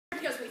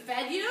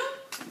And you?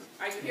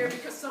 Are you here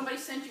because somebody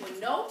sent you a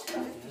note?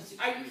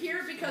 Are you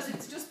here because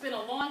it's just been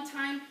a long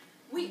time?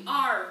 We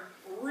are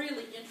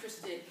really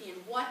interested in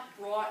what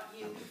brought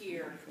you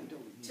here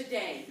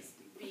today,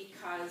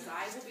 because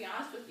I will be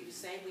honest with you to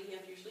say we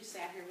have usually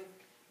sat here with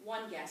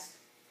one guest,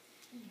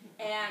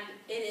 and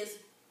it is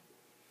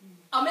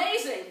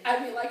amazing.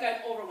 I mean, like, I'm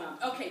overwhelmed.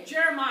 Okay,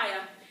 Jeremiah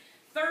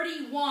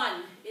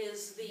 31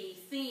 is the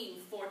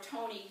theme for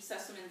Tony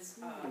Sessoman's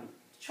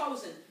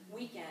Chosen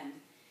Weekend,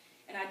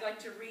 and I'd like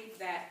to read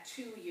that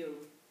to you.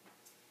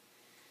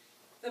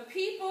 The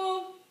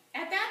people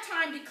at that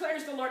time,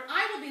 declares the Lord,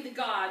 I will be the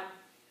God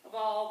of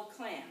all the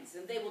clans,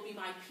 and they will be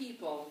my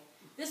people.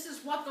 This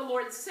is what the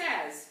Lord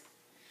says.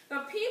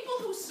 The people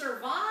who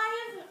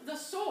survive the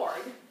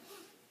sword,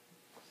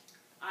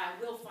 I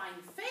will find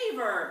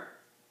favor.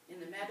 In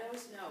the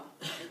meadows? No,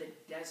 in the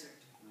desert.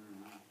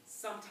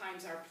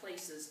 Sometimes our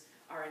places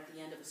are at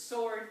the end of a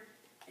sword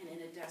and in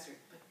a desert,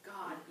 but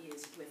God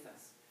is with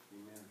us.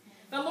 Amen.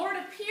 The Lord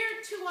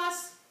appeared to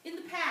us in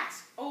the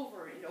past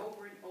over and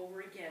over and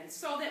over again,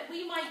 so that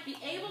we might be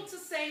able to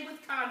say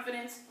with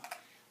confidence,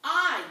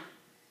 I,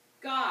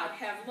 God,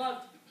 have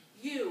loved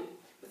you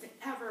with an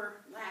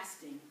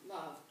everlasting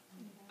love.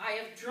 I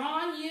have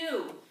drawn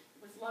you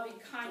with loving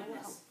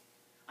kindness.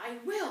 I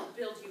will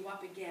build you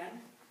up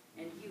again,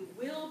 and you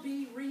will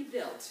be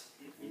rebuilt.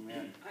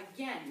 Amen.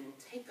 Again, you will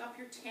take up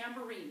your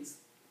tambourines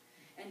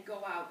and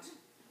go out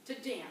to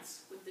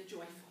dance with the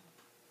joyful.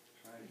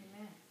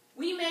 Amen.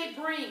 We may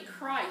bring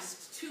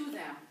Christ to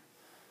them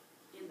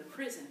in the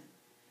prison,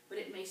 but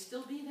it may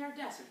still be their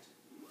desert.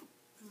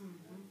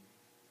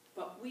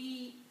 But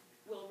we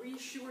will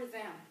reassure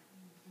them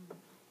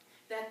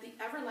that the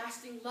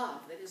everlasting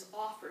love that is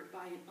offered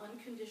by an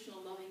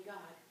unconditional loving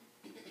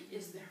God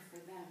is there for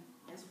them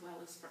as well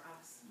as for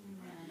us.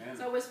 Amen.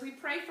 So as we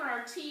pray for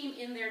our team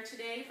in there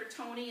today, for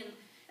Tony, and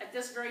at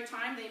this very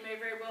time they may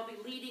very well be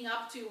leading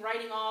up to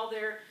writing all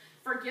their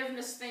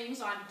forgiveness things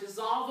on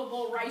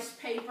dissolvable rice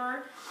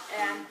paper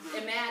and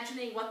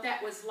imagining what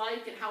that was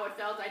like and how it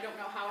felt. I don't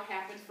know how it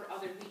happened for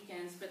other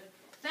weekends, but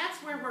that's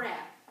where we're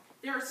at.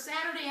 They're a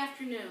Saturday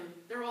afternoon.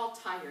 They're all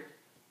tired.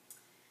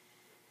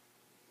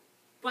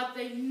 But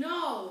they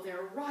know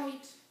they're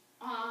right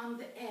on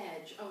the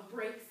edge of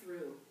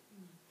breakthrough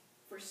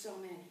for so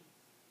many.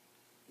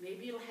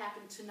 Maybe it'll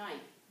happen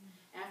tonight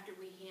after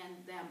we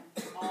hand them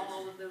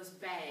all of those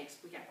bags.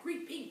 We got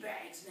great big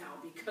bags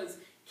now because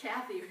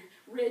Kathy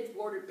Ridge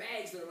ordered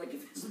bags that are like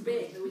this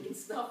big that we can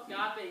stuff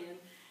Gabe in.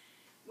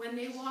 When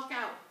they walk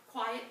out,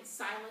 quiet and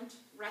silent,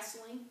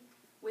 wrestling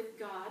with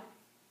God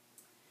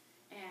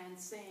and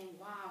saying,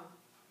 wow,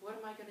 what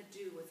am I going to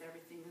do with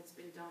everything that's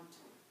been dumped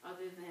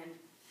other than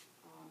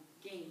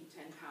gain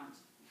 10 pounds?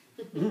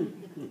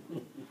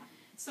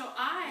 So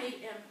I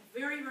am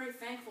very, very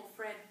thankful,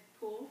 Fred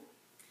Poole,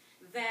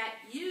 that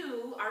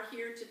you are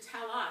here to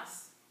tell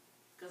us,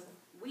 because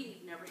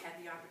we've never had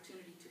the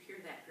opportunity to hear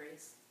that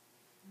grace,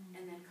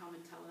 and then come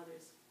and tell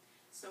others.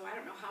 So I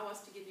don't know how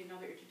else to give you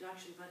another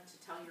introduction, but to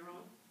tell your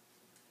own,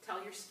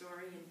 tell your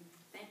story, and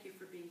thank you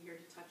for being here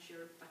to touch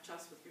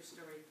us with your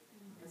story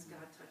as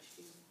God touched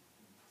you.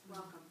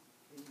 Welcome.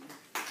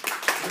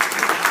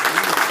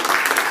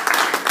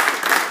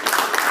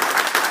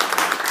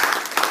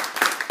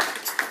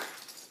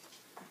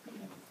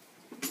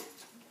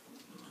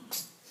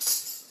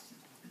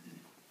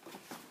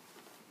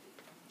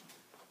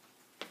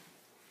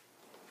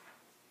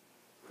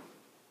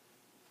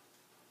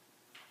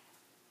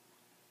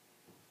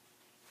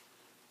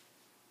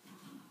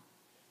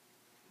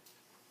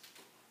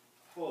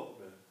 Hold up a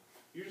minute.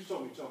 You just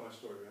told me to tell my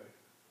story,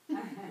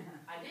 right?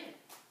 I did.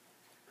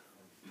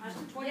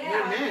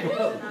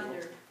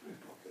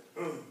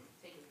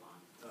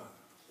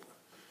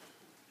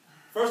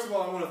 First of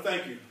all, I want to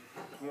thank you.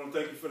 I want to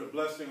thank you for the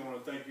blessing. I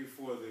want to thank you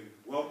for the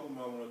welcome.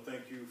 I want to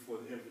thank you for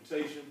the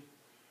invitation.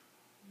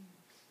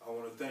 I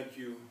want to thank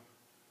you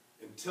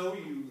and tell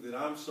you that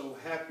I'm so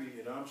happy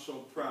and I'm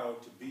so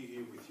proud to be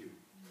here with you.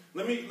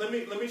 Let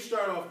me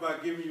start off by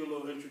giving you a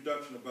little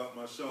introduction about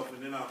myself,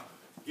 and then I'll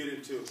get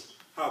into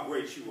how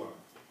great you are,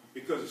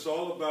 because it's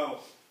all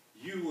about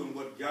you and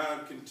what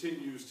God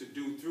continues to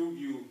do through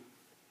you,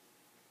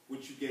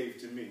 which you gave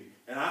to me.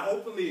 And I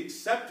openly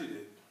accepted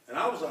it, and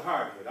I was a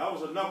hardhead. I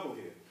was a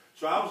knucklehead.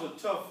 So I was a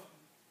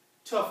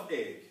tough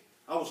egg.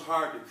 I was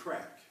hard to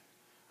crack.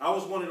 I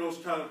was one of those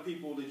kind of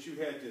people that you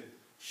had to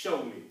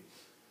show me.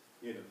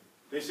 You know,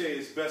 they say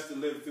it's best to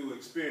live through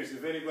experience.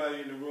 If anybody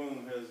in the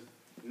room has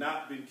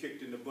not been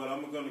kicked in the butt,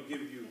 I'm going to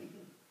give you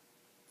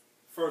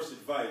first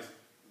advice.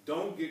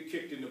 Don't get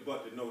kicked in the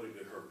butt to know that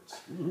it hurts.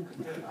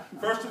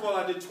 First of all,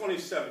 I did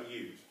 27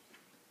 years.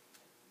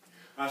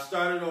 I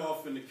started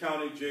off in the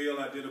county jail.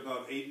 I did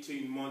about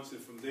 18 months, and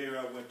from there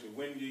I went to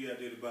Windy. I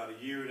did about a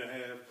year and a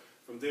half.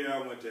 From there I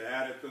went to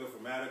Attica.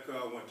 From Attica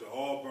I went to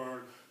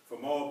Auburn.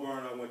 From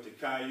Auburn I went to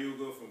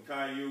Cayuga. From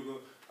Cayuga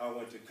I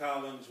went to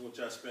Collins, which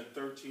I spent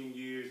 13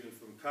 years. And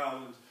from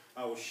Collins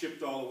I was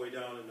shipped all the way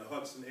down in the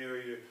Hudson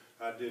area.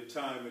 I did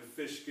time at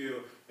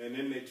Fishkill, and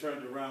then they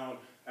turned around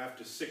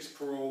after 6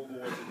 parole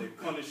boards, and they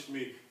punished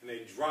me, and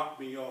they dropped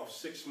me off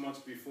 6 months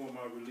before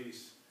my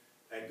release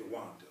at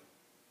Gowanda.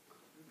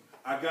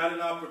 I got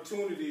an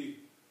opportunity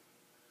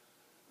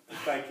to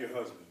thank your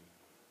husband,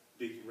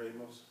 Deacon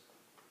Ramos.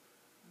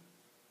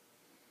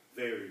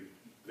 Very,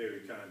 very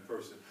kind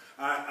person.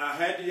 I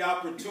had the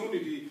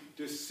opportunity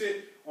to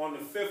sit on the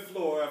 5th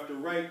floor after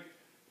right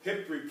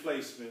hip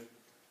replacement,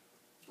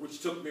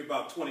 which took me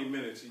about 20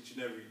 minutes each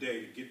and every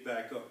day to get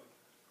back up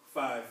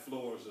 5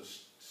 floors of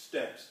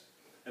steps.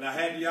 And I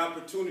had the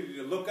opportunity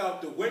to look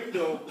out the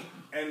window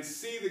and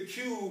see the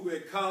cube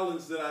at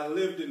Collins that I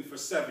lived in for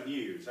 7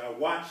 years. I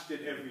watched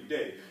it every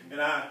day.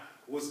 And I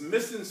was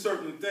missing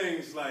certain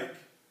things like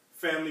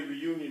family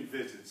reunion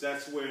visits.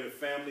 That's where the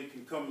family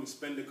can come and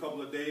spend a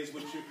couple of days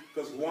with you,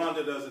 because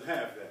Wanda doesn't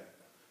have that.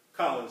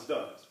 Collins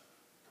does.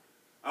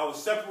 I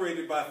was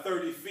separated by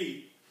 30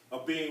 feet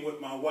of being with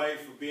my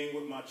wife, of being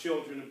with my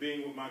children, of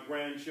being with my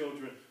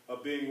grandchildren,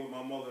 of being with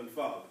my mother and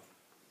father.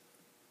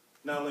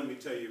 Now let me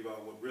tell you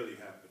about what really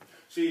happened.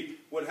 See,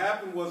 what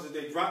happened was that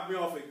they dropped me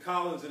off at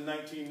Collins in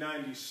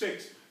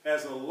 1996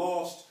 as a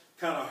lost,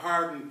 kind of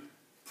hardened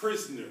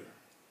prisoner.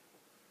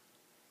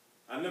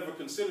 I never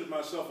considered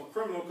myself a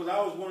criminal because I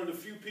was one of the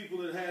few people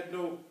that had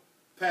no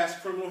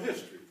past criminal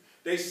history.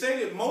 They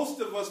say that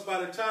most of us, by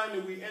the time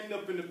that we end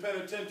up in the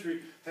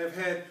penitentiary, have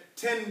had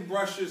 10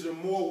 brushes or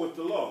more with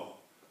the law.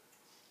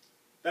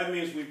 That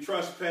means we've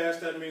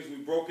trespassed, that means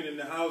we've broken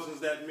into houses,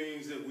 that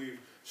means that we've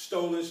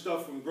stolen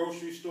stuff from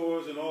grocery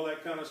stores and all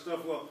that kind of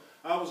stuff. Well,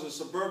 I was a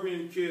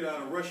suburban kid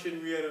out of Rush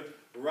Henrietta,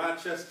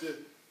 Rochester.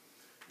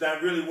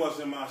 That really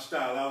wasn't my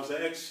style. I was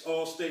an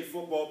ex-all-state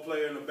football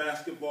player and a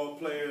basketball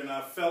player, and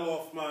I fell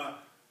off my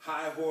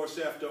high horse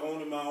after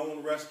owning my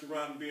own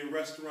restaurant and being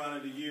Restaurant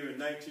of the Year in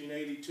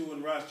 1982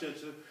 in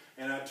Rochester.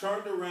 And I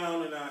turned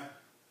around and I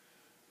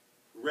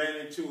ran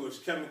into a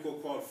chemical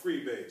called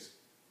freebase.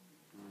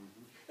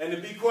 And to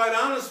be quite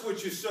honest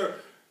with you, sir,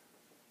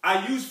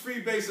 I used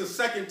freebase a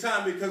second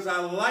time because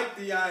I liked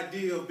the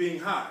idea of being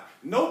high.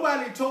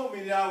 Nobody told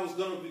me that I was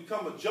going to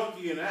become a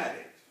junkie and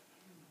addict.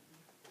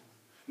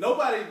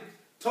 Nobody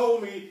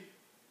told me,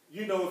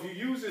 you know, if you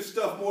use this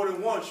stuff more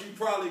than once, you're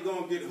probably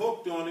going to get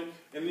hooked on it,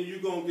 and then you're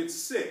going to get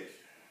sick.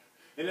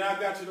 And then I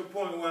got to the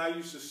point where I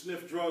used to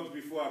sniff drugs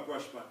before I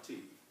brushed my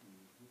teeth.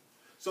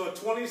 So at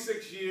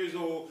 26 years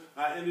old,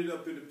 I ended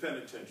up in the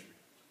penitentiary.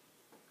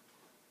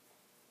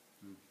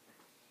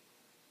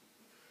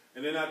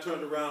 And then I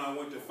turned around, I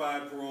went to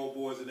 5 parole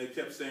boards, and they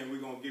kept saying,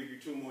 we're going to give you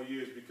 2 more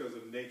years because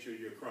of the nature of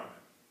your crime.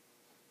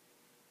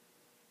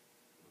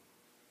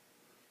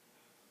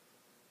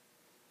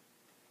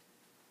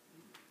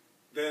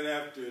 Then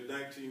after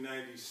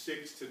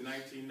 1996 to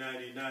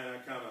 1999, I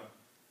kind of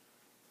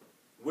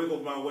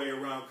wiggled my way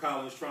around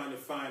college trying to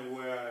find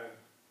where I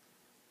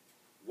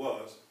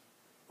was,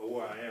 or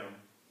where I am.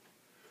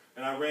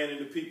 And I ran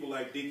into people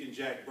like Deacon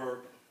Jack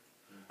Burke.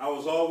 I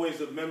was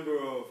always a member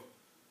of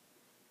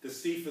the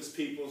Cephas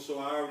people, so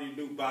I already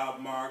knew Bob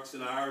Marks,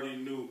 and I already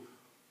knew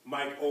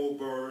Mike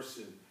Oberst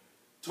and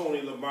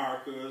Tony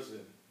LaMarcus,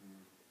 and,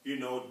 you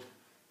know,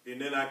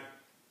 and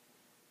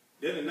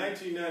then in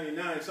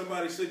 1999,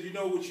 somebody said, you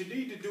know, what you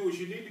need to do is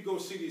you need to go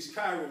see these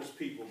Kairos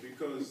people,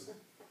 because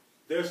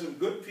there's some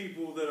good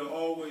people that will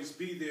always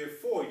be there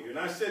for you. And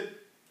I said,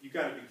 you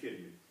got to be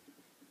kidding me.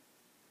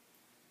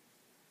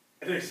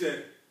 And they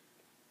said,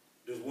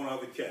 there's one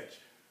other catch.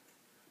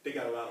 They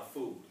got a lot of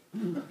food.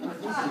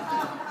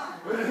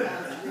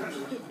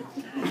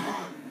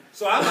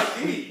 So I like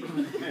to eat.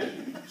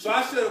 So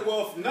I said,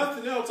 well, if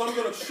nothing else, I'm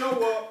going to show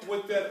up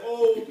with that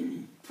old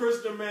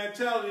prisoner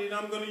mentality and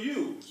I'm going to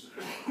use.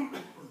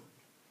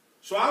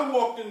 So I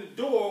walked in the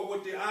door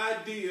with the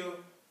idea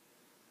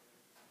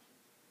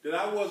that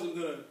I wasn't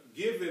going to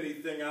give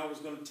anything, I was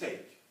going to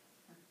take.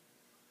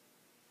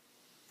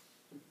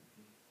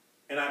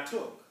 And I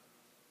took.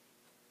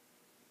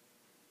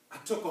 I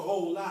took a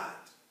whole lot.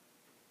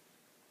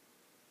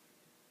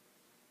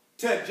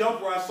 Ted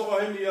Jumper, I saw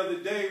him the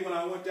other day when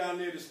I went down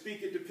there to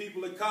speak at the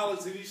people at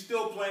college, and he's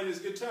still playing his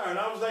guitar. And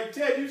I was like,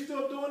 Ted, you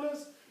still doing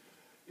this?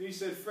 And he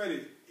said,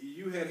 Freddie,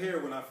 you had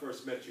hair when I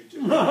first met you,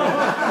 too.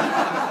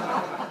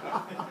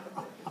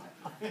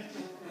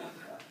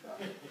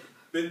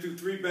 Been through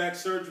 3 back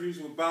surgeries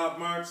with Bob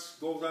Marks.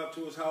 Goes out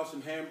to his house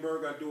in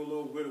Hamburg. I do a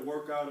little bit of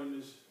work out in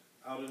his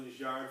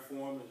yard for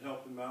him and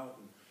help him out.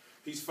 And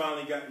he's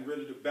finally gotten rid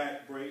of the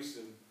back brace,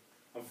 and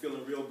I'm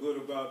feeling real good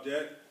about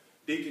that.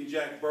 Deacon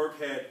Jack Burke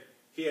had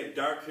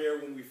dark hair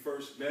when we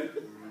first met.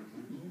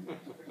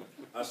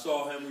 I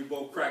saw him, we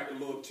both cracked a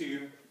little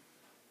tear.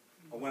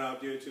 I went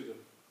out there to the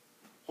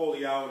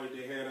holy hour that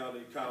they had out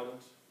in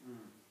Collins.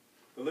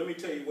 But let me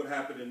tell you what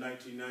happened in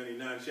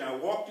 1999. See, I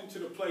walked into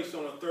the place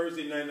on a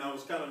Thursday night and I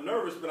was kind of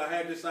nervous, but I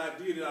had this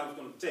idea that I was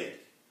going to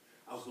take.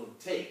 I was going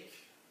to take.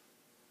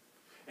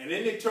 And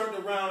then they turned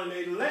around and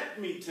they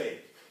let me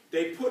take.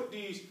 They put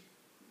these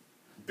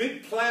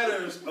big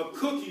platters of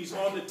cookies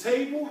on the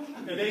table,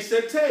 and they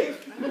said, take.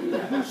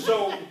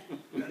 So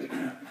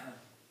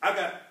I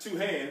got 2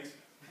 hands.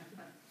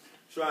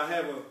 So I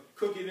have a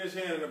cookie in this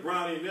hand and a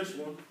brownie in this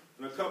one.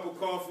 and a cup of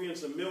coffee and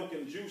some milk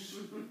and juice.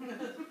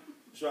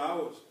 So I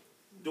was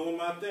doing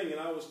my thing, and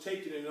I was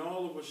taking it, and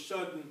all of a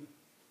sudden,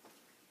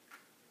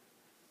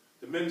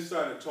 the men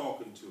started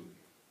talking to me.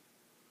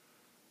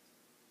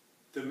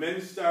 The men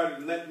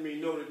started letting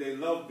me know that they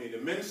loved me. The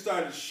men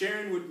started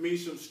sharing with me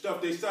some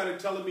stuff. They started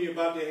telling me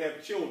about they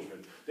have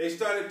children. They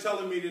started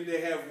telling me that they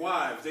have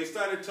wives. They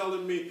started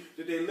telling me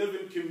that they live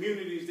in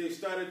communities. They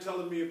started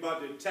telling me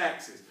about their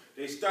taxes.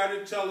 They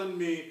started telling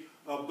me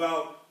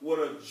about what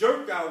a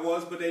jerk I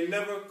was, but they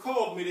never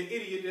called me the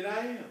idiot that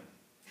I am.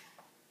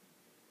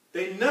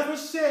 They never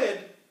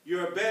said,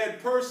 you're a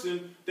bad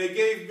person. They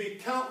gave me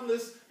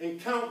countless and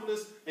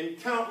countless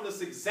and countless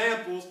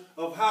examples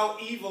of how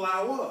evil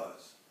I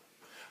was.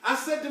 I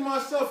said to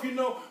myself, you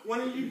know,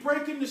 when you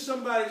break into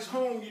somebody's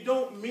home, you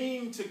don't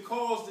mean to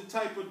cause the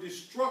type of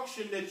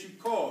destruction that you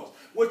cause.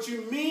 What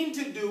you mean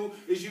to do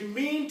is you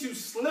mean to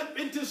slip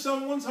into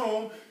someone's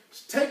home,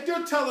 take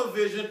their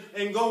television,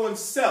 and go and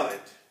sell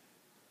it.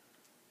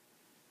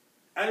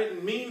 I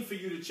didn't mean for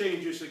you to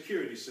change your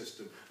security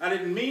system. I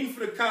didn't mean for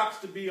the cops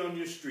to be on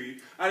your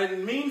street. I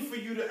didn't mean for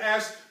you to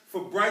ask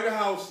for brighter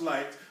house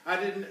lights. I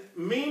didn't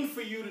mean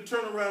for you to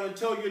turn around and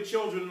tell your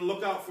children to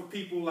look out for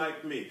people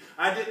like me.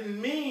 I didn't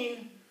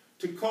mean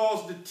to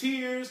cause the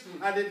tears.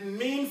 I didn't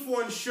mean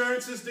for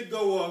insurances to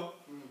go up.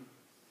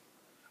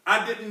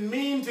 I didn't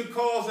mean to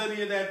cause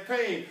any of that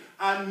pain.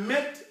 I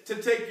meant to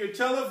take your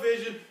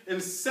television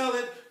and sell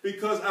it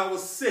because I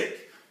was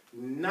sick,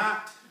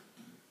 not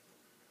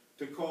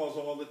to cause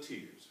all the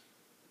tears.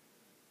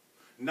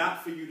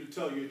 Not for you to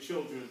tell your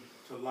children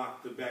to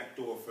lock the back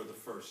door for the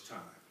first time.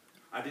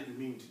 I didn't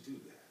mean to do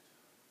that.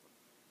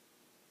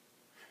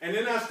 And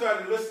then I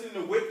started listening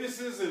to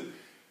witnesses, and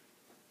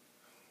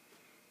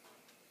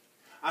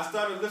I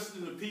started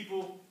listening to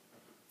people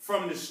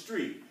from the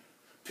street.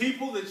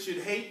 People that should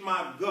hate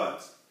my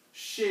guts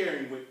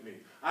sharing with me.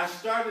 I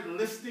started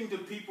listening to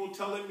people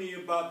telling me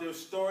about their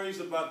stories,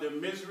 about their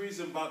miseries,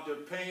 about their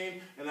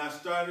pain, and I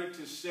started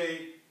to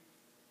say,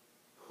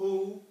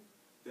 who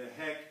the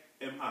heck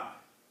am I?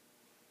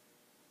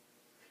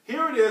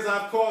 Here it is,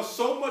 I've caused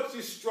so much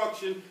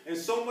destruction and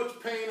so much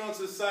pain on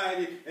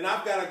society, and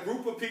I've got a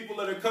group of people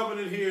that are coming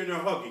in here and they're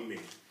hugging me.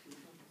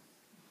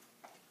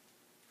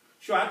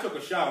 Sure, I took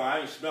a shower, I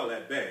didn't smell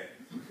that bad.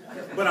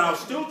 But I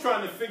was still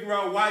trying to figure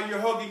out why you're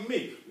hugging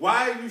me.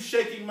 Why are you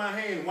shaking my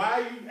hand?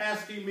 Why are you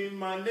asking me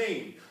my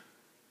name?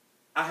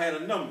 I had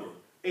a number,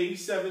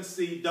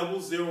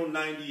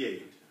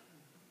 87C0098.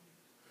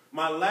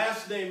 My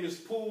last name is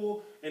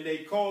Poole, and they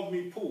called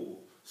me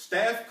Poole.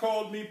 Staff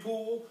called me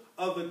Poole,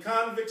 other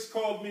convicts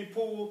called me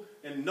Poole,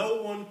 and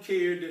no one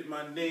cared that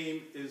my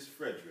name is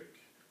Frederick.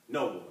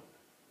 No one.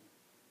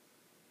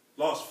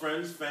 Lost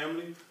friends,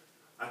 family.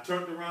 I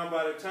turned around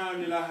by the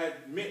time that I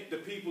had met the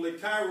people at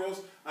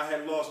Kairos, I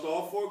had lost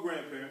all 4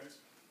 grandparents.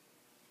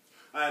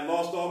 I had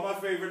lost all my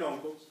favorite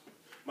uncles.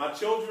 My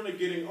children are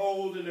getting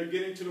old, and they're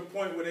getting to the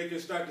point where they can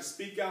start to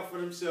speak out for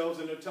themselves,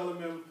 and they're telling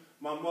them,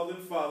 my mother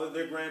and father,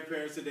 their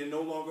grandparents, that they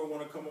no longer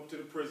want to come up to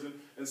the prison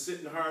and sit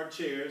in hard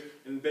chairs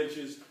and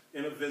benches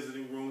in a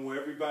visiting room where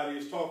everybody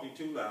is talking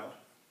too loud.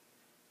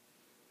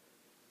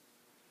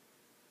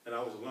 And I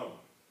was alone.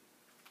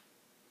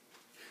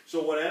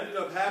 So what ended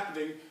up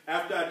happening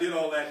after I did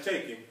all that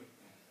taking,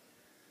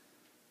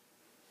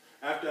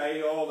 after I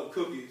ate all the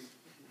cookies,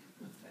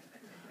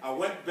 I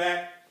went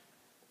back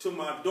to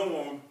my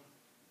dorm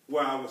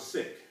where I was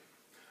sick.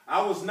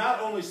 I was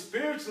not only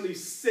spiritually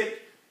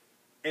sick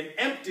and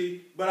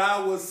empty, but I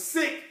was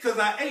sick because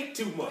I ate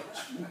too much.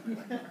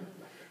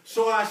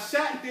 So I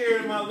sat there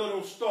in my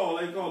little stall,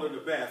 they call it the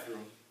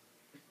bathroom,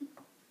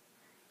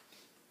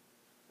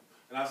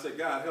 and I said,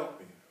 God, help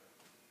me.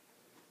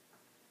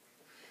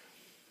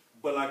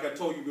 But like I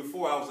told you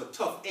before, I was a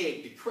tough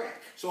egg to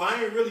crack, so I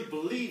didn't really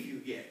believe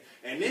you yet.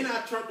 And then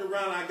I turned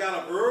around, I got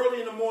up early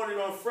in the morning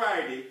on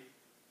Friday,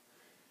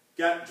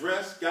 got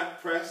dressed,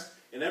 got pressed,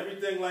 and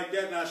everything like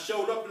that, and I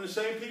showed up and the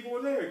same people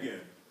were there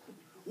again,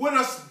 with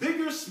a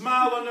bigger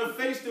smile on their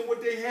face than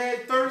what they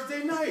had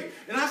Thursday night.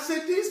 And I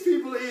said, these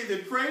people are either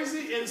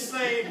crazy,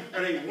 insane,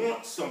 or they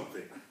want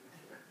something.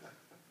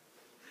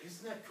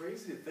 Isn't that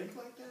crazy to think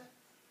like that?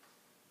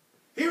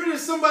 Here it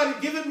is, somebody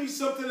giving me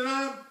something, and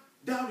I'm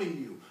doubting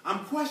you.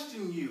 I'm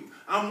questioning you.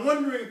 I'm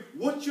wondering,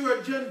 what's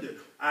your agenda?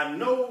 I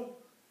know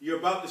you're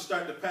about to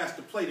start to pass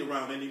the plate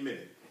around any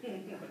minute.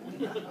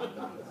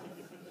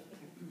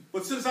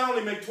 But since I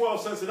only make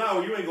 12 cents an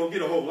hour, you ain't going to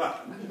get a whole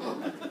lot.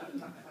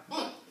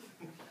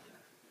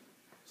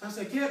 So I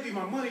said, can't be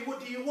my money,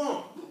 what do you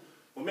want?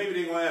 Well, maybe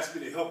they're going to ask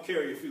me to help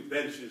carry a few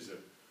benches or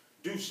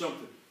do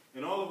something.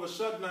 And all of a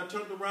sudden, I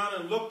turned around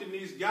and looked at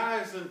these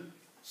guys, and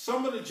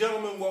some of the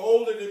gentlemen were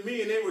older than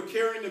me, and they were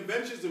carrying the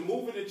benches and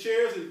moving the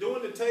chairs and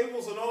doing the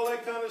tables and all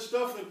that kind of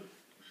stuff. And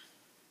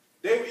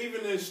they were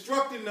even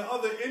instructing the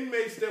other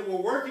inmates that were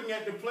working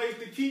at the place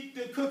to keep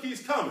the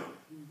cookies coming.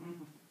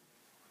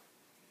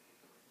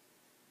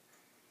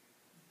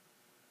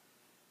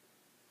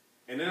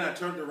 And then I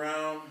turned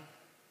around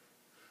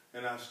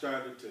and I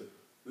started to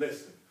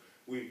listen.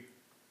 We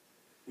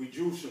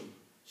drew some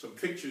some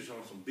pictures on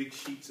some big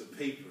sheets of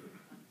paper.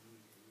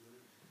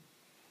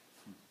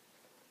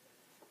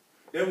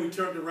 Then we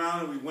turned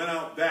around and we went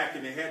out back,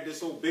 and they had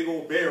this big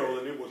old barrel,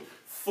 and it was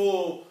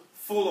full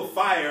of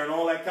fire and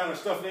all that kind of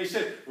stuff. And they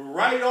said,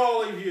 write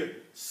all of your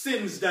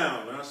sins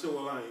down. And I said,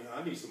 well, I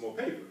need some more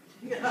paper.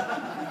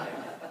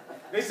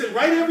 They said,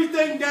 write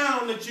everything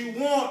down that you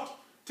want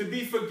to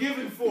be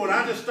forgiven for. And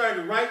I just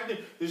started writing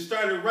and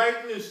started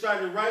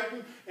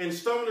writing, and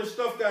some of the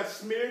stuff got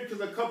smeared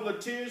because a couple of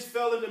tears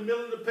fell in the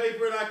middle of the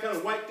paper, and I kind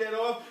of wiped that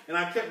off, and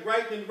I kept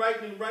writing,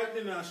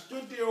 and I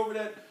stood there over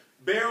that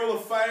barrel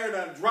of fire, and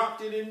I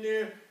dropped it in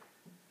there,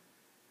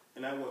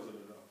 and that wasn't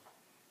enough.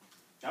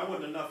 That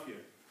wasn't enough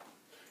yet.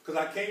 Because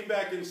I came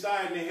back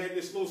inside, and they had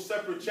this little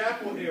separate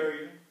chapel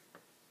area,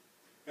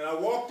 and I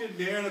walked in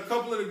there, and a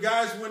couple of the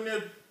guys when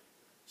they're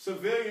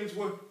civilians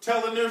were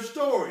telling their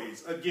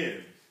stories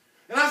again.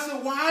 And I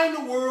said, why in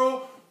the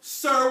world,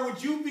 sir,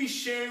 would you be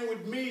sharing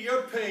with me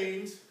your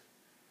pains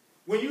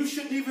when you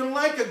shouldn't even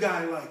like a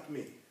guy like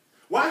me?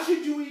 Why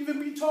should you even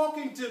be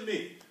talking to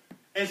me?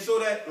 And so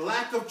that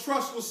lack of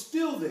trust was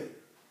still there.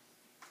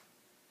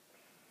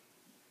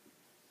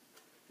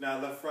 Now,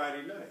 I left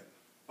Friday night.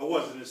 I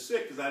wasn't as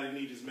sick because I didn't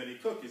eat as many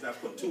cookies. I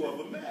put 2 of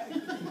them back.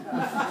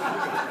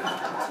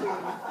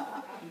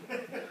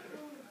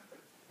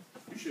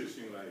 You should have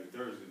seen like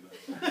Thursday night.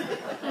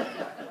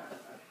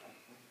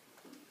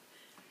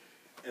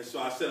 And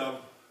so I said,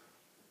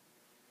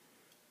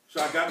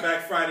 so I got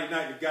back Friday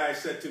night. The guy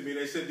said to me,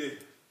 they said,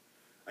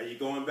 are you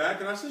going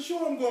back? And I said,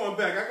 sure, I'm going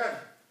back.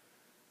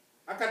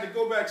 I got to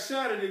go back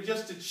Saturday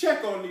just to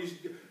check on these.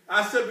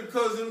 I said,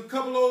 because there's a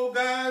couple of old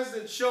guys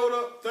that showed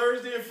up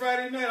Thursday and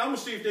Friday night, I'm going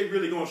to see if they're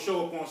really going to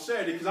show up on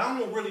Saturday, because I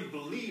don't really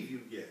believe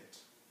you yet.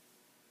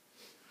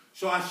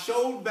 So I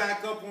showed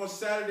back up on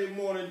Saturday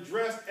morning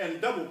dressed and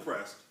double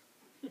pressed.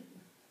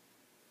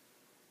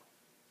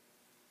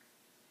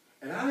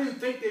 And I didn't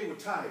think they were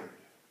tired.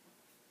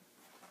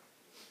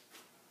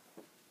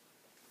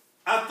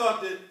 I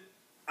thought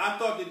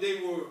that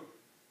they were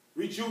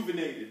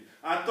rejuvenated.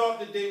 I thought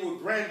that they were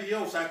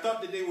grandiose. I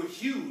thought that they were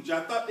huge.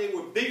 I thought they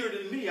were bigger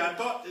than me. I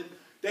thought that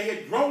they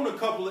had grown a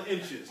couple of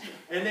inches.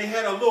 And they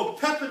had a little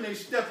pep in their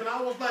step. And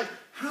I was like,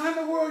 how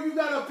in the world you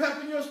got a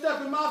pep in your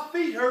step and my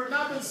feet hurt and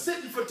I've been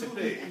sitting for 2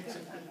 days?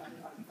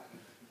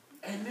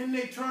 And then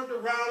they turned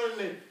around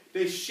and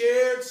they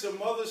shared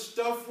some other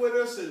stuff with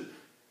us. And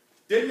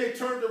then they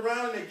turned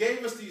around and they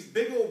gave us these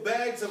big old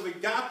bags of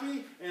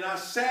agape, and I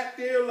sat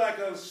there like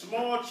a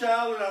small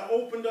child, and I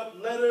opened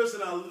up letters,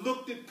 and I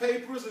looked at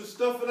papers and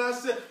stuff, and I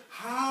said,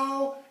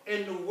 how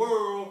in the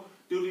world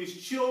do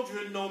these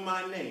children know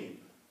my name?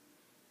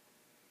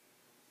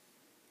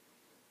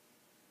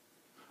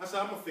 I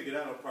said, I'm going to figure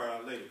that part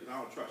out later, because I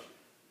don't trust you.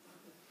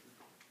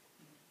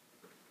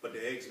 But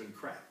the egg's been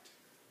cracked.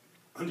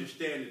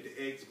 Understand that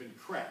the egg's been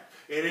cracked.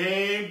 It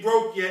ain't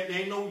broke yet. There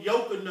ain't no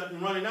yolk or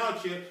nothing running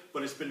out yet,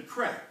 but it's been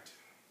cracked.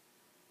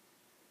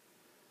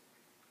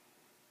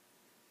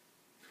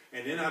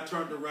 And then I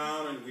turned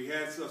around and we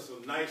had some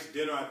nice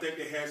dinner. I think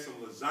they had some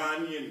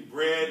lasagna and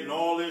bread and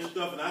all this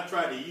stuff, and I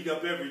tried to eat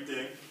up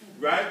everything,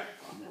 right?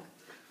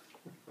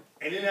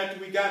 And then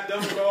after we got done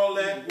with all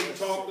that, we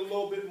talked a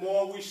little bit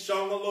more, we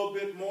sung a little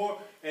bit more,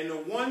 and the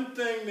one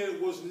thing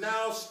that was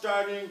now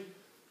starting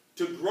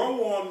to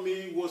grow on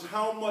me was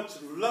how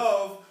much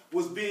love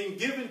was being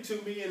given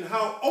to me and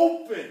how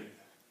open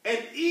and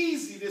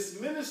easy this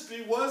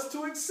ministry was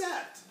to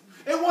accept.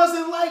 It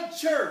wasn't like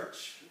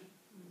church.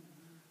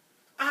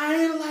 I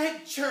ain't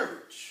like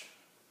church.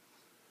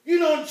 You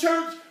know,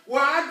 church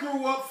where I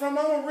grew up from,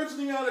 I'm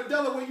originally out of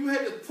Delaware, you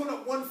had to put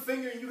up one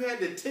finger and you had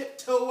to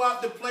tiptoe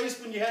out the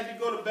place when you had to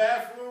go to the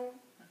bathroom.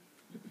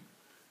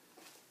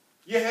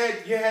 You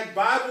had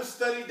Bible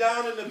study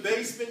down in the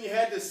basement. You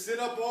had to sit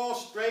up all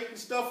straight and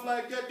stuff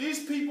like that.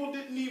 These people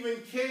didn't even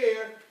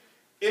care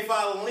if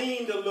I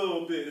leaned a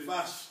little bit, if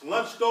I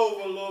slunched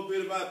over a little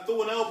bit, if I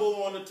threw an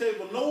elbow on the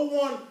table. No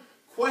one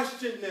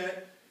questioned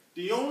that.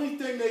 The only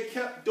thing they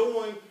kept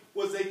doing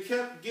was they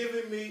kept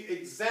giving me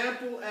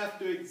example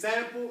after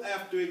example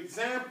after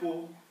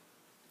example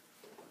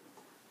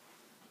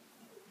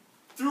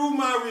through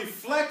my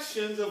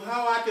reflections of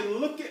how I can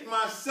look at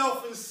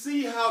myself and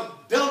see how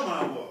dumb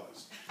I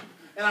was.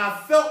 And I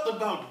felt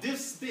about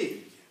this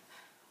big.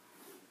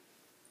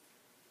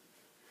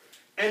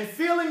 And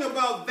feeling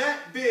about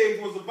that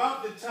big was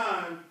about the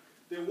time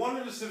that one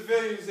of the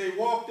civilians, they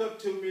walked up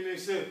to me and they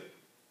said,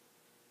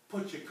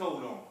 put your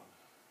coat on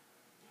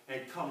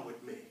and come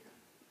with me.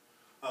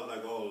 I was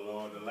like, oh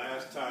Lord, the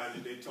last time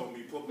that they told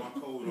me put my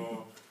coat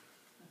on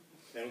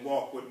and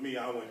walk with me,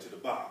 I went to the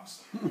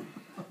box.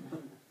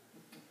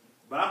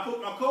 But I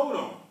put my coat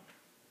on.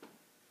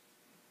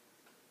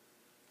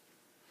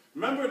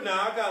 Remember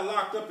now, I got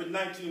locked up in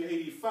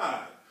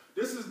 1985.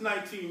 This is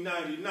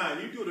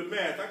 1999. You do the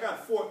math. I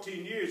got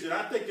 14 years and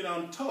I think that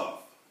I'm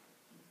tough.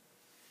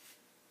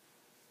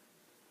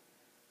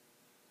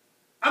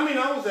 I mean,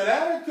 I was at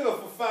Attica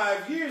for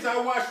 5 years. I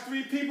watched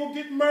 3 people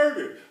get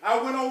murdered.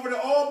 I went over to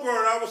Auburn.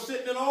 I was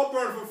sitting in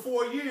Auburn for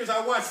 4 years.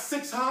 I watched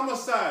 6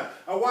 homicides.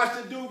 I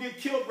watched a dude get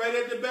killed right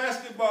at the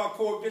basketball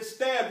court, get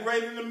stabbed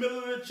right in the middle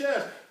of the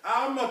chest.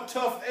 I'm a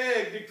tough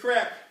egg to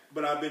crack,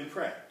 but I've been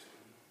cracked.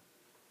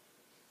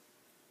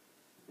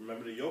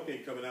 Remember, the yolk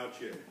ain't coming out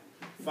yet.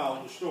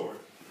 Follow the story.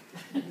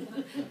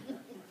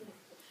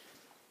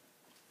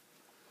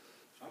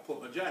 I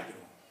put my jacket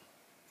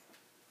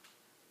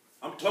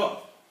on. I'm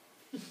tough.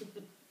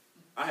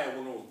 I had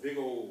one of those big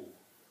old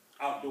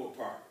outdoor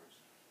parkers.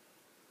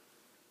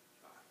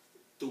 I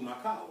threw my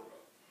collar up.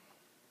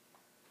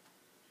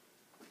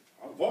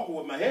 I was walking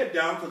with my head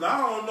down because I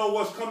don't know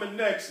what's coming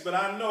next, but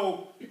I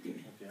know, okay,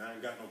 I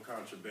ain't got no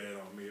contraband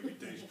on me.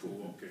 Everything's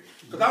cool, okay.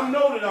 Because I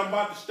know that I'm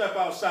about to step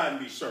outside and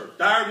be searched.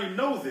 I already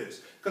know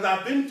this because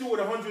I've been through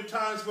it 100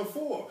 times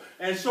before.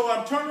 And so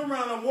I'm turning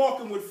around, I'm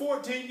walking with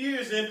 14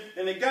 years in,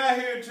 and the guy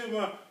here to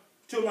my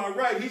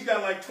right, he's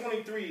got like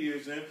 23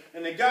 years in,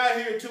 and the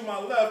guy here to my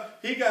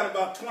left, he got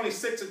about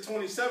 26 or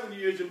 27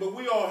 years in, but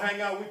we all hang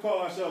out, we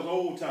call ourselves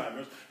old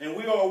timers, and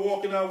we all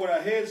walking out with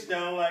our heads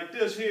down like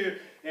this here,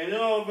 and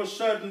then all of a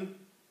sudden,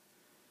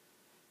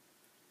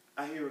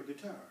 I hear a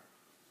guitar,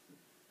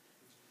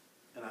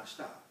 and I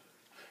stopped.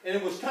 And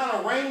it was kind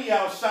of rainy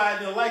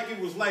outside, and it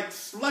was like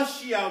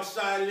slushy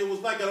outside, and it was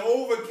like an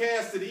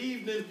overcasted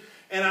evening,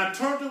 and I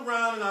turned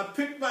around and I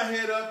picked my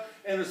head up,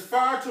 and as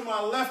far to my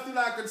left that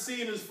I could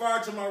see and as far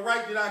to my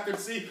right that I could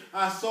see,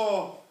 I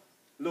saw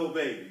little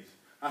babies.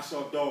 I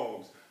saw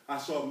dogs. I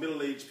saw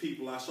middle-aged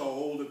people. I saw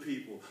older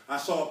people. I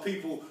saw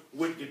people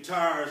with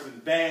guitars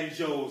and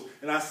banjos,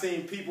 and I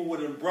seen people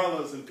with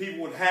umbrellas and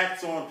people with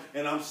hats on,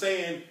 and I'm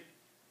saying,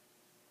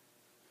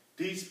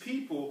 these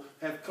people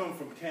have come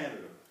from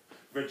Canada,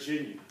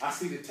 Virginia. I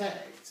see the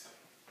tags.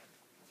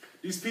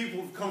 These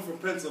people have come from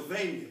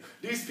Pennsylvania.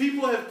 These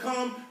people have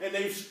come and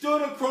they've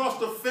stood across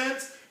the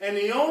fence, and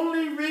the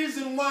only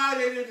reason why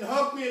they didn't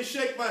hug me and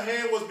shake my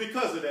hand was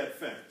because of that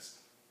fence.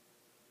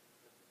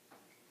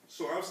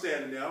 So I'm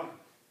standing there, I'm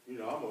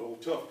an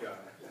old tough guy.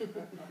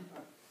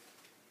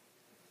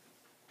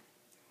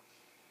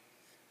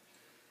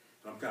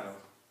 I'm kind of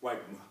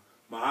wiping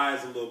my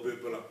eyes a little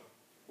bit, but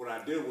what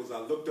I did was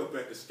I looked up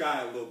at the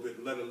sky a little bit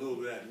and let a little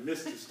bit of that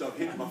misty stuff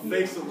hit my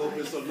face a little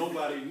bit so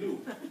nobody knew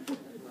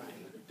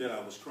that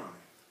I was crying.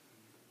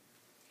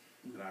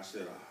 And I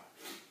said,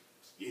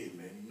 yeah,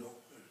 man,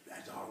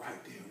 that's all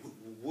right there.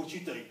 What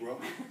you think, bro?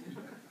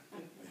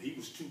 And he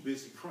was too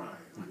busy crying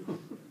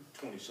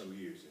with 20-some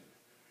years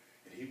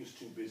in. And he was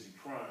too busy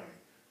crying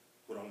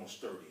with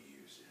almost 30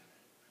 years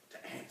in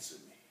to answer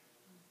me.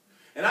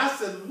 And I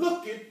said,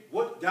 look at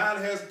what God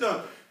has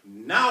done.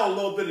 Now a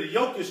little bit of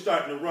yolk is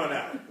starting to run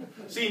out.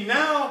 See,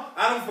 now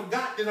I done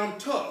forgot that I'm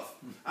tough.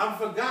 I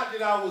forgot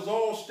that I was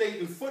all state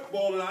in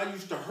football and I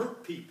used to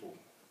hurt people.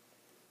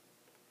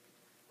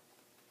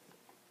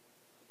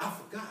 I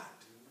forgot.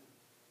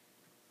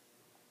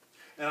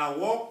 And I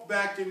walked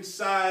back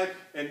inside,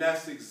 and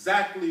that's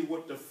exactly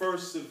what the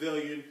first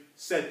civilian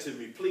said to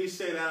me. Please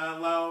say that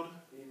out loud.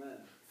 Amen.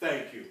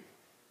 Thank you.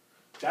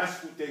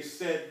 That's what they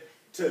said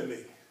to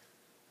me.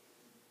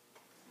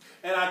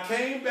 And I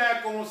came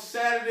back on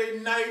Saturday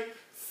night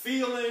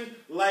feeling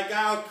like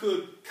I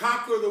could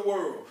conquer the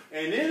world.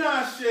 And then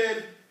I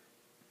said,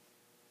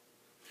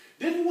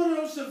 didn't one of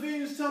those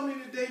civilians tell me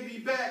that they'd be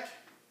back?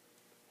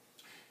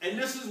 And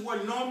this is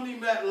where normally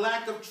that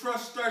lack of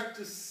trust starts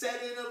to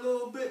set in a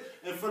little bit.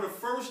 And for the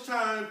first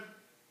time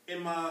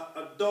in my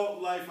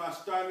adult life, I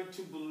started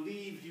to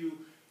believe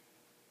you,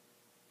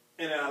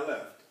 and I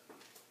left.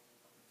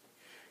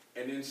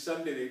 And then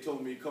Sunday they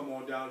told me, come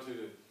on down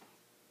to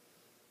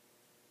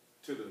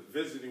the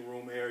visiting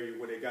room area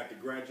where they got the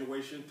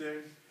graduation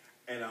thing.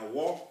 And I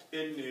walked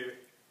in there,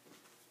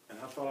 and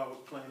I thought I was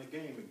playing a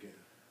game again.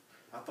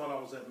 I thought I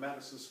was at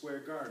Madison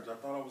Square Gardens. I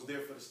thought I was there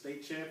for the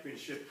state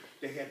championship.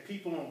 They had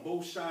people on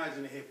both sides,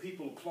 and they had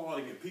people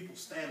applauding and people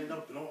standing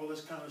up and all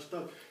this kind of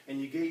stuff. And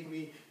you gave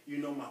me,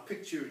 my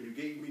picture, and you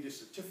gave me the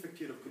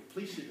certificate of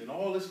completion and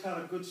all this kind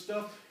of good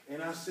stuff.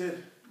 And I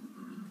said,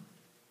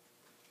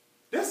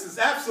 this is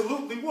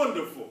absolutely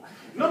wonderful.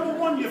 Number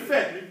one, you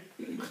fed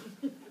me.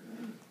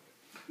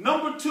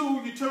 Number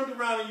two, you turned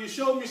around and you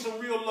showed me some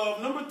real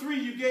love. Number three,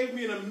 you gave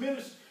me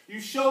you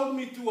showed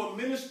me through a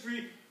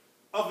ministry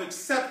of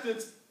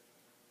acceptance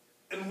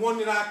and one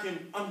that I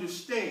can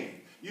understand.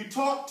 You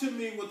talked to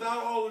me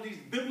without all of these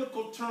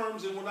biblical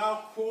terms and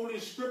without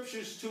quoting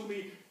scriptures to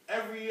me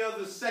every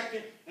other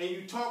second, and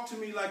you talked to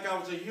me like I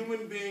was a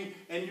human being,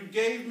 and you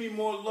gave me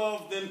more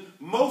love than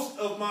most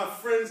of my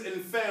friends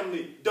and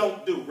family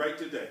don't do right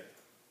today.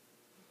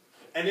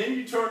 And then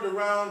you turned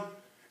around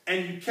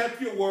and you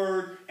kept your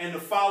word, and the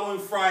following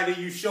Friday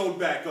you showed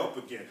back up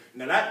again.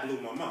 Now that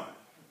blew my mind.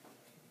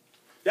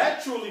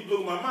 That truly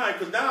blew my mind,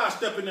 because now I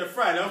step in there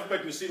Friday, I'm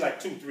expecting to see like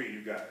 2, 3 of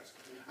you guys.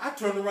 I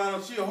turned around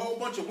and see a whole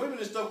bunch of women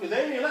and stuff, because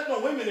they ain't let no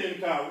women in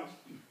college,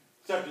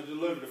 except to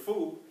deliver the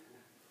food.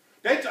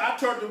 I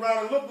turned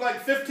around and looked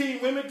like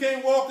 15 women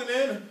came walking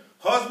in,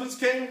 husbands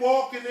came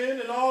walking in,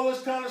 and all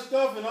this kind of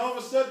stuff, and all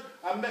of a sudden,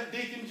 I met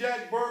Deacon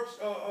Jack Burke's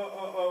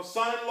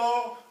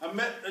son-in-law. I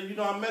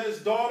met his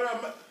daughter.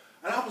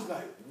 And I was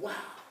like, wow.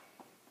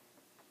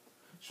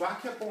 So I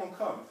kept on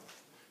coming.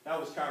 That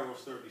was Kairos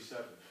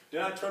 37.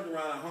 Then I turned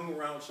around, I hung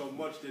around so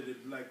much that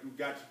it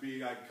got to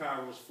be like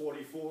Kairos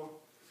 44.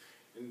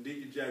 And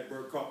Deacon Jack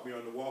Burke caught me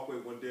on the walkway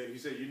one day and he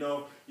said, you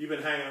know, you've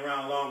been hanging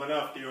around long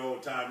enough, dear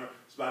old timer.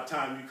 It's about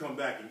time you come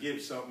back and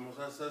give something.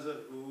 I said,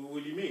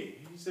 what do you mean?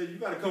 He said, you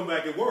got to come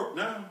back and work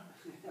now.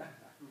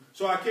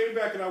 So I came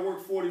back and I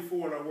worked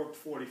 44 and I worked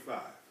 45.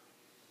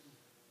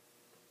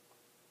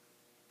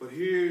 But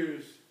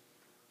here's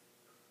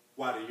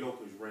why the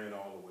yokers ran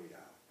all the way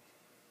out.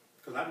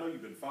 Because I know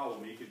you've been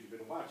following me because you've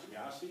been watching me.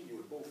 I see you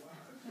with both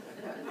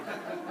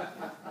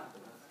eyes.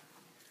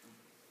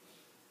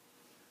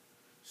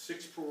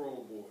 6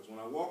 parole boards. When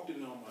I walked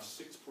in on my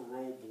 6th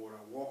parole board,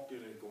 I walked in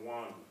at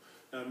Gowanda.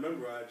 Now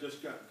remember, I had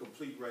just gotten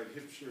complete right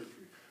hip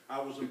surgery. I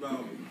was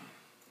about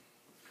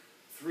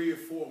 3 or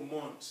 4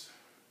 months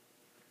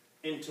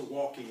into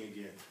walking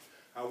again.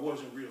 I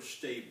wasn't real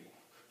stable.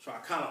 So I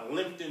kind of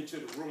limped into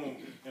the room,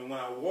 and when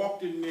I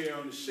walked in there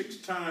on the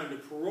 6th time, the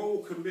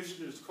parole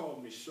commissioners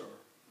called me sir.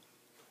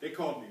 They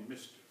called me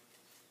mister.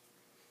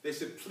 They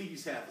said,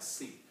 please have a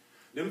seat.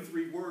 Them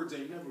 3 words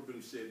ain't never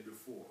been said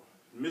before.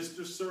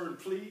 Mr., sir, and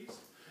please.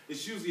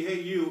 It's usually,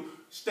 hey, you,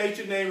 state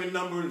your name and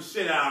number and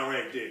sit down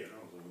right there. I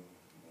was like,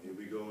 oh, here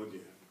we go again.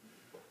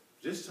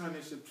 This time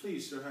they said,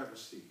 please, sir, have a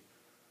seat.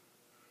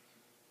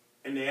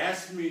 And they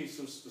asked me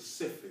some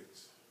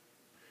specifics.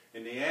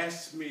 And they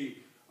asked me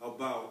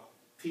about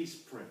peace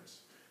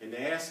prints. And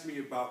they asked me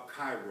about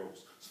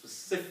Kairos.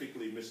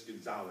 Specifically, Ms.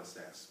 Gonzalez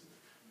asked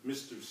me.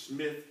 Mr.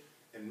 Smith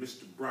and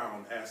Mr.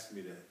 Brown asked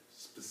me that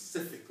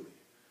specifically.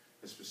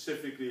 And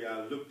specifically,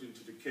 I looked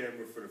into the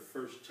camera for the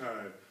first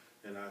time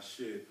and I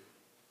said,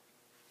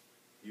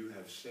 you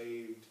have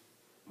saved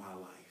my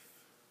life.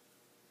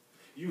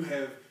 You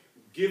have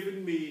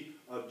given me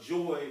a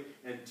joy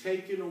and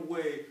taken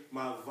away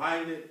my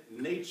violent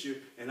nature,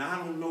 and I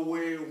don't know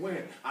where it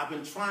went. I've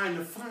been trying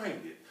to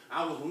find it.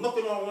 I was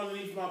looking all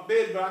underneath my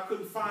bed, but I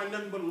couldn't find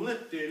nothing but a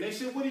lint there. And they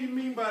said, what do you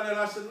mean by that?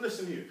 I said,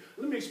 listen here,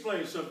 let me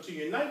explain something to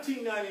you. In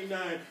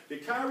 1999, the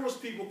Kairos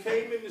people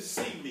came in to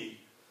see me,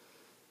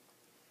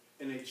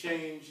 and they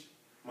changed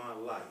my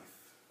life.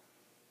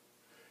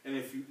 And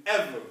if you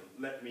ever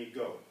let me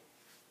go,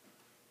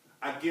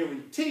 I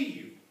guarantee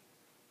you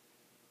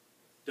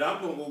that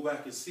I'm going to go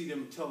back and see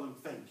them and tell them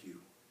thank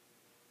you.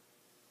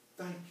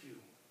 Thank you.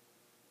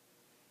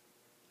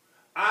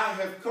 I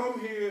have come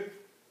here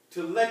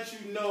to let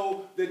you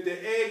know that the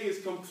egg is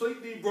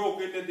completely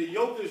broken, that the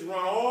yolk is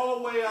run all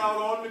the way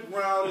out on the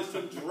ground. It's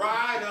been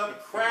dried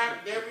up,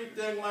 cracked,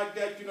 everything like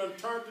that. You done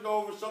turned it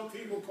over. Some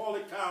people call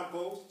it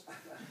compost.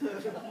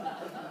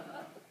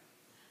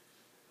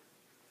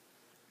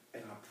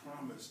 And I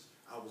promised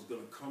I was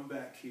going to come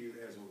back here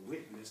as a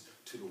witness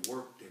to the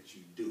work that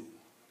you do.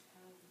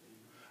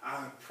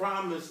 I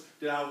promised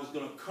that I was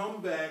going to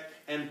come back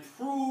and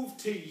prove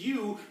to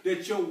you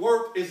that your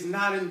work is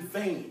not in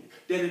vain,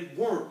 that it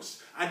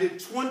works. I did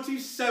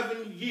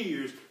 27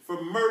 years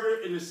for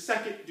murder in the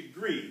 2nd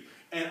degree,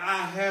 and I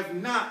have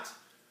not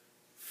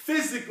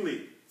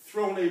physically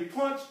thrown a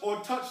punch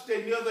or touched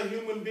any other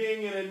human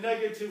being in a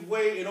negative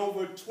way in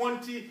over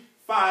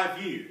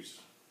 25 years.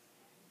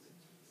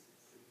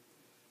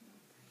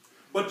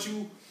 But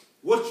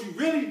what you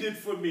really did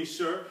for me,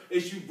 sir,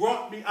 is you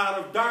brought me out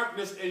of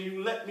darkness and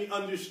you let me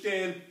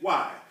understand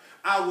why.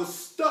 I was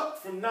stuck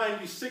from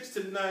 96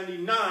 to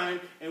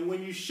 99, and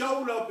when you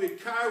showed up at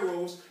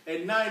Kairos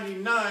at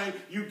 99,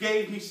 you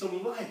gave me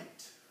some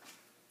light.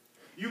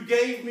 You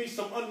gave me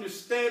some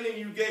understanding.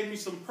 You gave me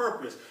some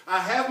purpose. I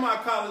have my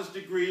college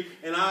degree,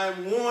 and I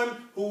am one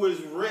who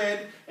is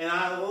read, and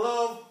I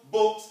love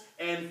books,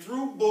 and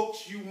through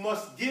books you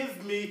must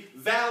give me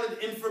valid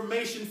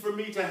information for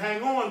me to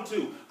hang on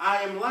to.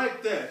 I am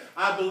like that.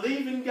 I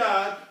believe in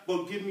God,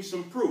 but give me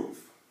some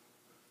proof.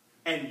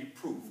 And you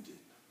proved it.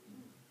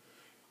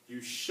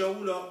 You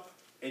showed up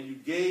and you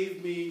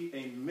gave me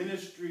a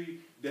ministry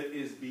that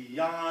is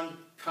beyond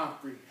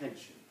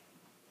comprehension.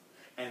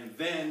 And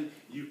then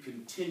you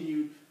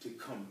continued to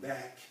come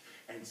back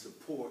and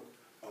support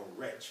a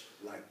wretch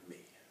like me.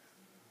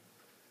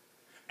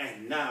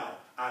 And now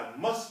I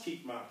must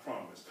keep my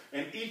promise.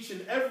 And each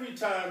and every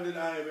time that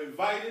I am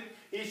invited,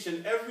 each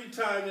and every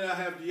time that I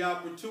have the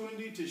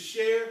opportunity to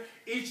share,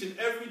 each and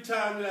every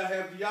time that I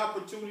have the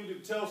opportunity to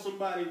tell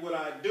somebody what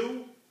I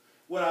do,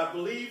 what I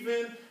believe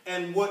in,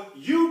 and what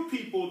you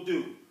people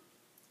do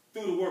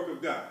through the work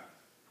of God,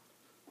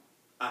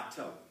 I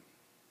tell them.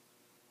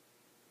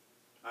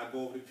 I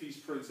go over to Peace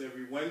Prince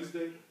every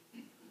Wednesday,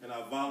 and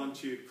I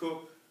volunteer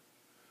cook.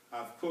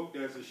 I've cooked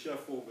as a chef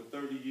for over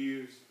 30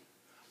 years.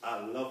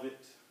 I love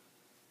it.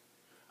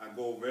 I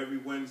go over every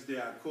Wednesday.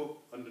 I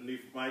cook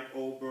underneath Mike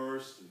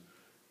Oberst and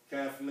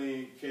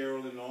Kathleen,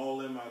 Carol, and all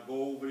them. I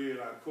go over there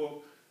and I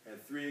cook.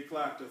 At 3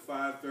 o'clock to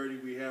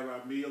 5:30, we have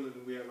our meal, and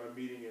then we have our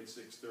meeting at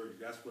 6:30.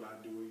 That's what I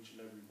do each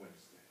and every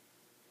Wednesday.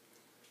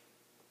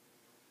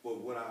 But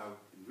what I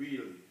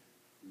really,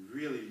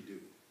 really do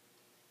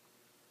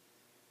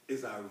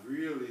is I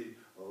really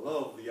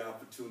love the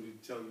opportunity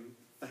to tell you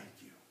thank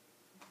you.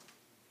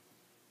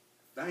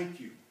 Thank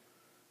you.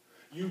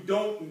 You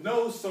don't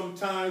know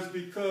sometimes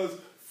because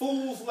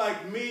fools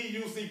like me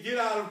usually get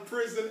out of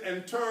prison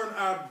and turn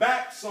our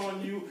backs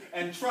on you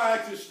and try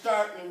to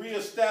start and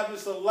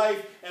reestablish a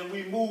life, and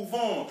we move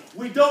on.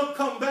 We don't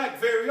come back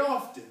very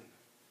often.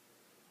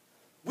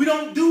 We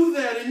don't do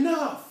that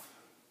enough.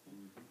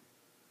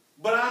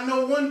 But I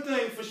know one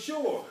thing for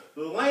sure.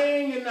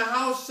 Laying in the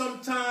house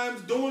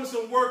sometimes, doing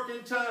some work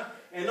in time,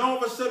 and all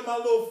of a sudden my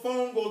little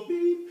phone goes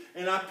beep,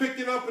 and I pick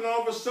it up, and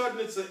all of a sudden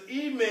it's an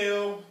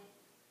email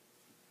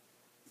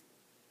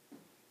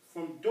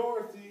from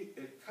Dorothy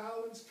at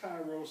Collins,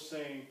 Cairo,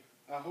 saying,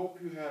 I hope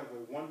you have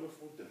a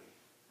wonderful day.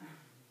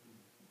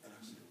 And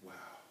I said, wow,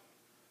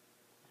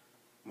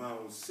 my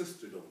own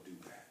sister don't do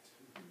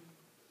that.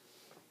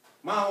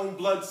 My own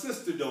blood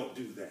sister don't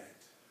do that.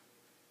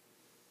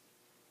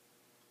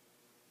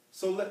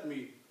 So let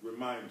me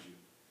remind you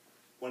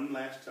one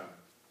last time,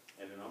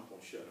 and then I'm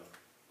going to shut up,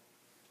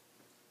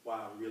 why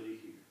I'm really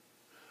here.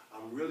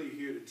 I'm really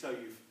here to tell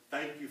you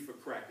thank you for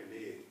cracking the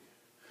egg.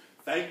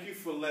 Thank you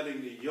for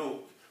letting the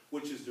yolk,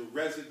 which is the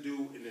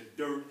residue and the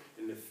dirt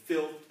and the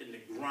filth and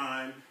the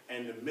grime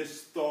and the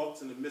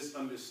misthoughts and the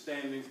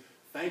misunderstandings,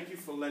 thank you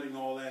for letting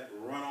all that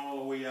run all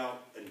the way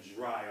out and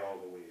dry all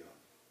the way up.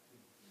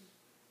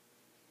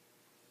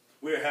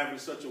 We're having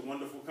such a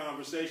wonderful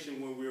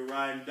conversation when we're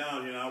riding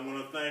down here, and I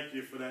want to thank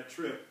you for that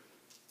trip.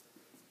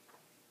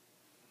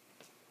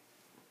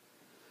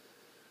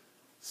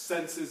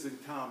 Sense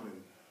isn't common.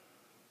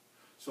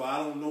 So I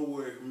don't know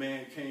where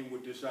man came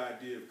with this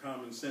idea of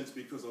common sense,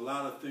 because a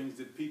lot of things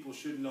that people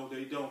should know,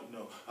 they don't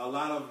know. A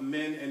lot of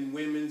men and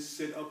women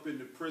sit up in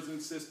the prison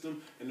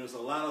system, and there's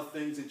a lot of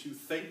things that you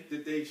think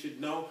that they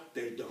should know,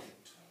 they don't.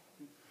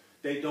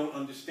 They don't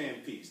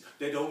understand peace.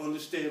 They don't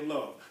understand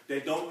love.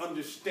 They don't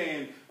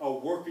understand a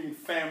working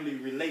family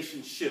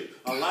relationship.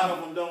 A lot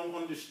of them don't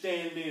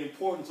understand the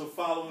importance of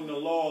following the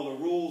law,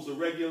 the rules, the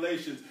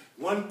regulations.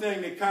 One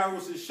thing that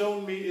Kairos has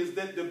shown me is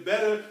that the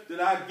better that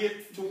I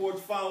get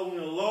towards following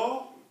the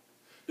law,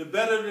 the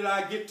better that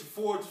I get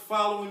towards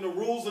following the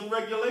rules and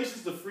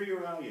regulations, the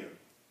freer I am.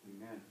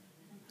 Amen.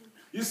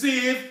 You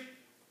see, if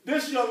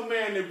this young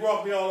man that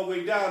brought me all the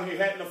way down here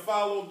hadn't have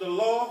followed the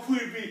law,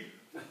 we'd be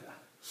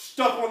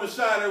stuck on the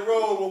side of the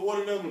road with one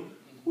of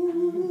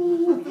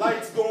them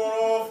lights going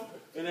off,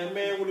 and that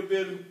man would have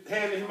been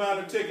handing him out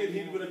a ticket.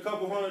 He'd have been a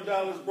couple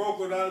 $100 broke,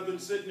 and I'd have been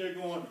sitting there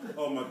going,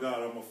 oh my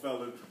God, I'm a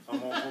felon,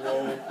 I'm on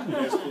parole,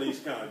 there's police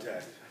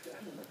contact.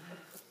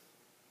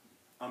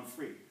 I'm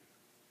free.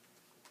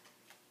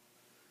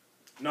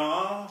 No,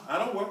 I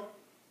don't work.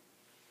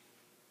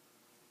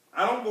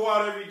 I don't go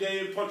out every day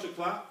and punch a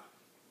clock.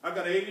 I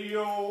got an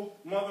 80-year-old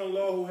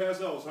mother-in-law who has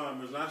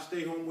Alzheimer's, and I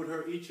stay home with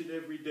her each and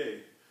every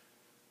day.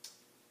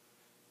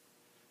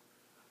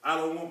 I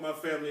don't want my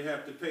family to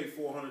have to pay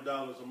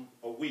 $400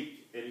 a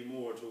week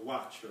anymore to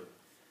watch her.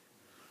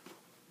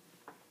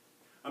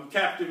 I'm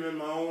captive in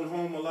my own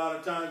home a lot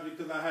of times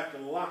because I have to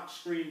lock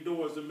screen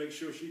doors to make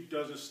sure she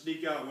doesn't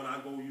sneak out when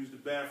I go use the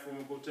bathroom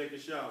and go take a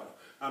shower.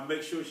 I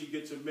make sure she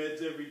gets her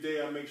meds every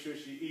day. I make sure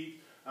she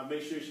eats. I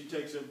make sure she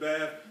takes her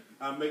bath.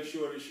 I make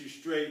sure that she's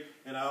straight.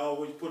 And I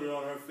always put it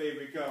on her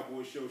favorite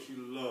cowboy show she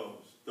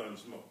loves,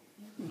 Gunsmoke.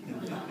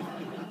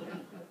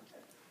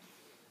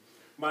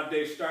 My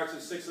day starts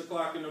at 6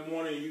 o'clock in the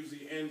morning and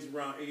usually ends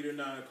around 8 or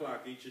 9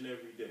 o'clock each and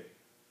every day.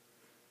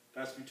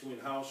 That's between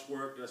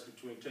housework, that's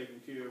between taking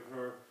care of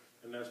her,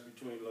 and that's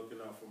between looking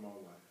out for my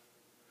wife.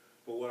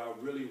 But what I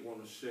really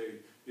want to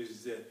say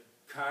is that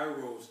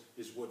Kairos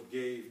is what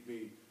gave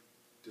me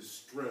the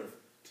strength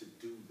to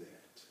do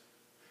that.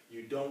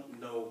 You don't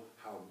know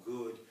how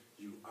good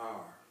you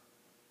are,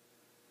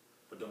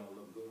 but don't I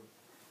look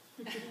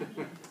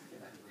good?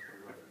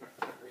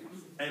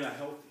 Ain't I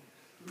healthy?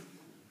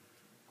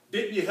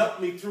 Didn't you help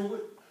me through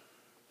it?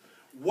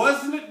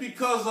 Wasn't it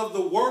because of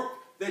the work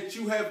that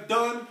you have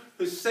done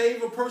to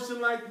save a person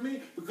like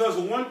me? Because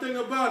the one thing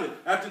about it,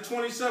 after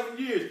 27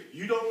 years,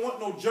 you don't want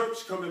no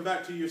jerks coming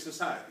back to your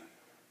society.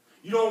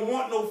 You don't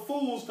want no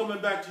fools coming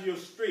back to your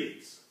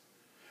streets.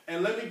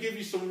 And let me give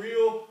you some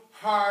real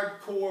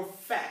hardcore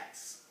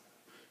facts.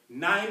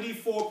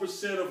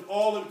 94% of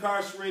all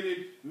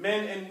incarcerated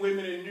men and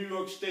women in New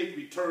York State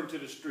return to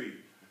the street.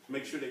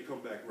 Make sure they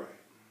come back right.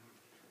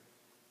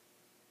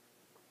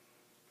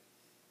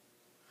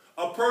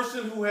 A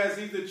person who has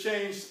either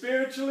changed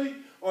spiritually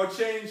or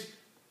changed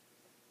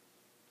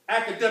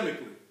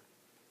academically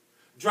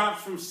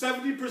drops from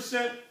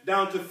 70%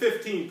 down to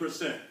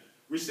 15%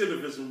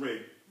 recidivism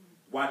rate.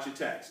 Watch your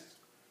taxes.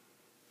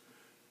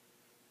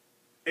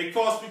 It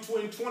costs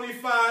between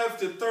 $25,000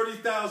 to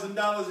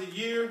 $30,000 a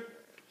year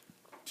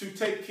to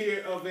take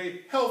care of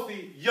a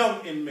healthy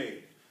young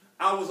inmate.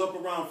 I was up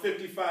around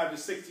 $55,000 to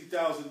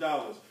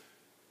 $60,000.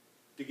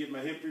 To get my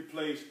hip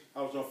replaced.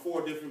 I was on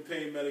 4 different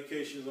pain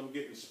medications. I'm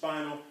getting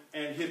spinal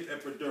and hip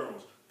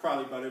epidurals,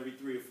 probably about every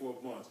 3 or 4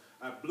 months.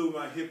 I blew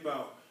my hip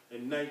out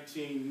in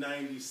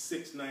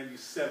 1996,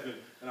 97,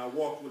 and I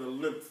walked with a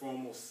limp for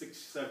almost 6,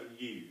 7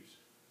 years.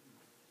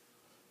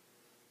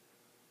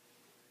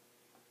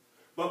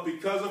 But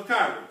because of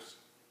Kairos,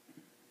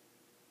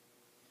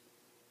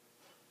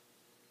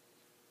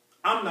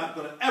 I'm not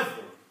going to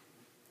ever,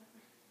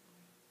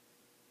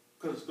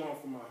 because it's gone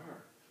from my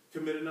heart,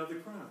 commit another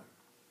crime.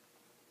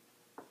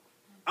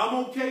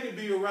 I'm okay to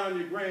be around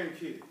your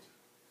grandkids.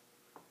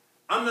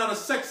 I'm not a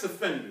sex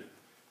offender.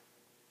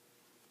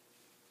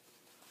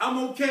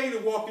 I'm okay to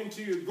walk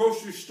into your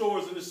grocery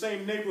stores in the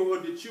same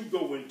neighborhood that you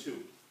go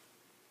into.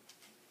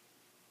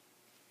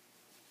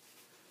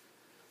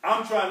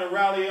 I'm trying to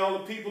rally all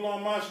the people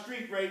on my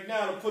street right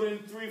now to put in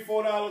 $3,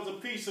 $4 a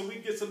piece so we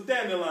can get some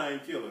dandelion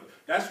killer.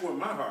 That's where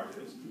my heart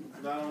is.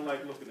 And I don't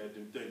like looking at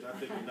them things. I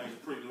think they're nice,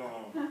 pretty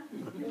long.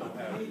 Don't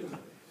have it.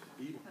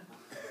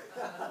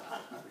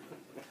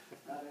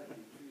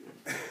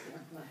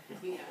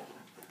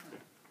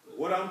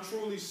 What I'm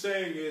truly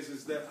saying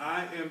is that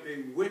I am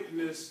a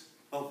witness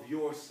of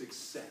your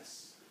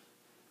success.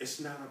 It's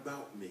not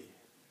about me.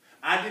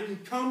 I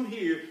didn't come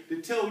here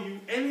to tell you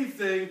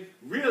anything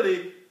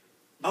really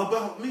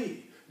about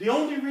me. The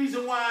only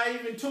reason why I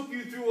even took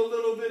you through a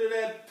little bit of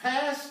that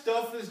past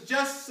stuff is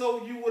just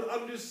so you would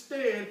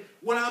understand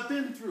what I've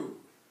been through.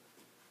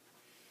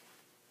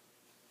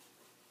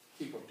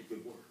 Keep up the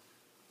good work.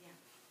 Yeah.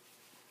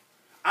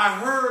 I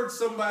heard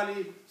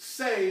somebody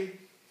say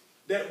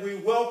that we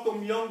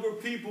welcome younger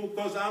people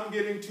because I'm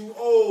getting too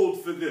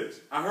old for this.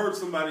 I heard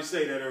somebody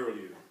say that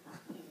earlier.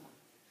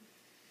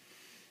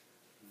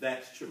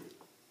 That's true.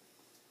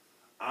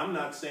 I'm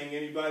not saying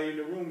anybody in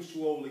the room is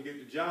too old to get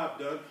the job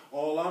done.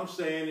 All I'm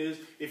saying is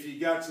if you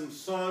got some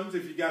sons,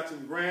 if you got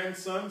some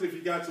grandsons, if you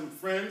got some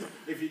friends,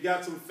 if you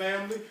got some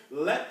family,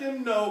 let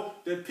them know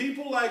that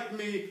people like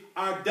me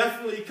are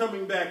definitely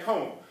coming back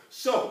home.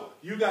 So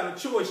you got a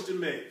choice to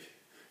make.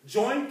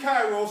 Join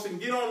Kairos and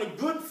get on a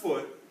good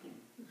foot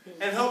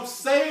and help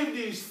save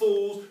these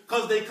fools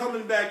because they're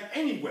coming back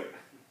anyway.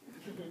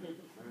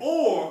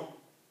 Or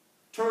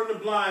turn the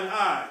blind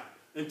eye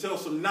until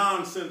some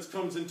nonsense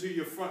comes into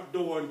your front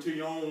door, into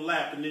your own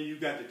lap, and then you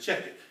got to check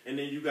it, and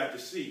then you got to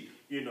see,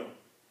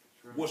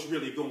 what's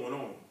really going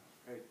on.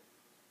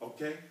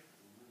 Okay?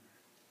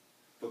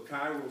 But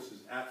Kairos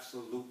is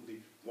absolutely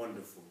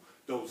wonderful.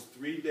 Those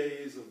 3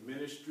 days of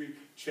ministry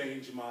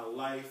changed my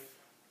life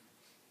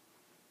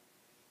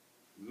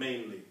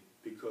mainly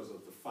because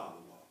of the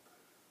follow-up.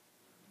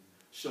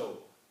 So,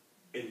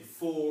 in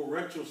full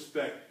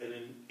retrospect and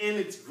in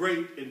its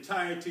great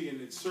entirety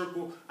and its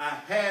circle, I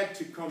had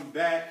to come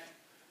back,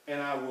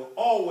 and I will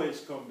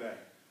always come back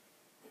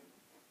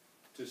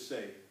to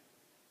say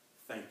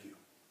thank you.